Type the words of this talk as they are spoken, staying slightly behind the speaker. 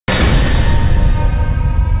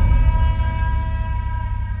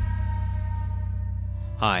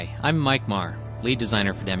Hi, I'm Mike Marr, lead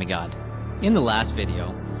designer for Demigod. In the last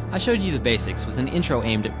video, I showed you the basics with an intro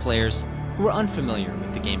aimed at players who are unfamiliar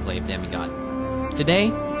with the gameplay of Demigod.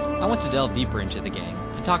 Today, I want to delve deeper into the game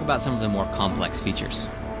and talk about some of the more complex features.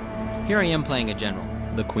 Here I am playing a general,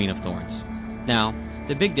 the Queen of Thorns. Now,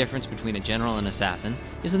 the big difference between a general and assassin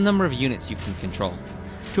is the number of units you can control.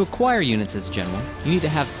 To acquire units as a general, you need to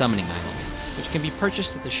have summoning idols, which can be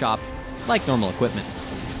purchased at the shop like normal equipment.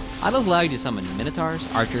 Idols allow you to summon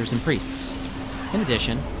minotaurs, archers, and priests. In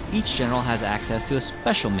addition, each general has access to a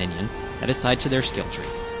special minion that is tied to their skill tree.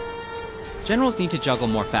 Generals need to juggle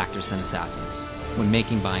more factors than assassins when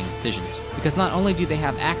making buying decisions, because not only do they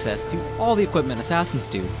have access to all the equipment assassins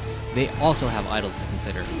do, they also have idols to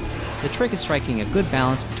consider. The trick is striking a good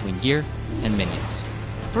balance between gear and minions.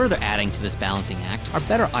 Further adding to this balancing act are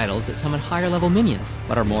better idols that summon higher level minions,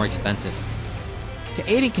 but are more expensive. To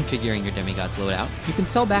aid in configuring your Demigod's loadout, you can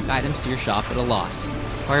sell back items to your shop at a loss.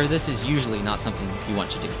 However, this is usually not something you want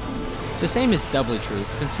to do. The same is doubly true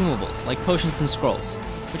for consumables like potions and scrolls,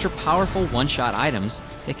 which are powerful one-shot items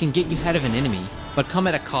that can get you ahead of an enemy, but come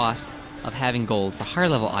at a cost of having gold for higher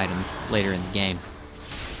level items later in the game.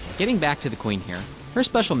 Getting back to the Queen here, her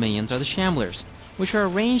special minions are the Shamblers, which are a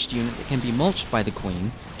ranged unit that can be mulched by the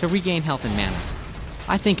Queen to regain health and mana.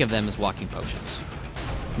 I think of them as walking potions.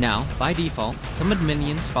 Now, by default, summoned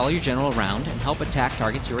minions follow your general around and help attack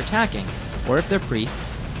targets you're attacking, or if they're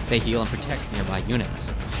priests, they heal and protect nearby units.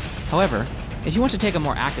 However, if you want to take a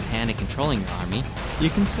more active hand in controlling your army, you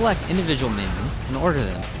can select individual minions and order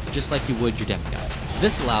them, just like you would your demigod.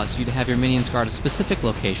 This allows you to have your minions guard a specific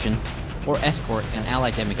location, or escort an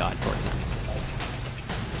allied demigod, for example.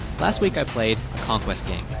 Last week I played a conquest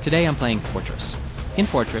game. Today I'm playing Fortress. In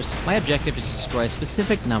Fortress, my objective is to destroy a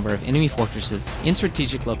specific number of enemy fortresses in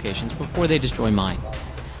strategic locations before they destroy mine.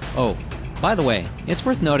 Oh, by the way, it's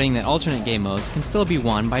worth noting that alternate game modes can still be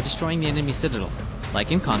won by destroying the enemy citadel, like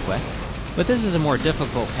in Conquest, but this is a more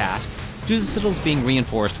difficult task due to the citadels being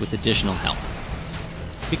reinforced with additional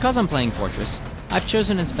health. Because I'm playing Fortress, I've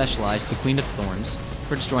chosen and specialized the Queen of Thorns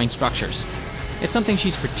for destroying structures. It's something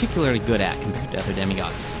she's particularly good at compared to other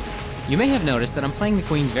demigods. You may have noticed that I'm playing the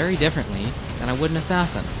Queen very differently than I would an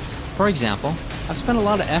assassin. For example, I've spent a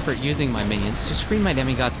lot of effort using my minions to screen my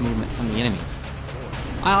demigod's movement from the enemies.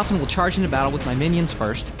 I often will charge into battle with my minions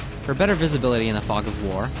first, for better visibility in the fog of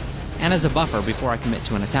war, and as a buffer before I commit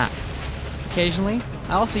to an attack. Occasionally,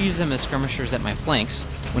 I also use them as skirmishers at my flanks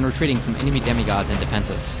when retreating from enemy demigods and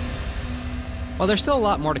defenses. While there's still a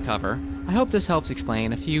lot more to cover, I hope this helps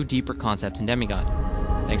explain a few deeper concepts in Demigod.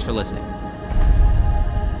 Thanks for listening.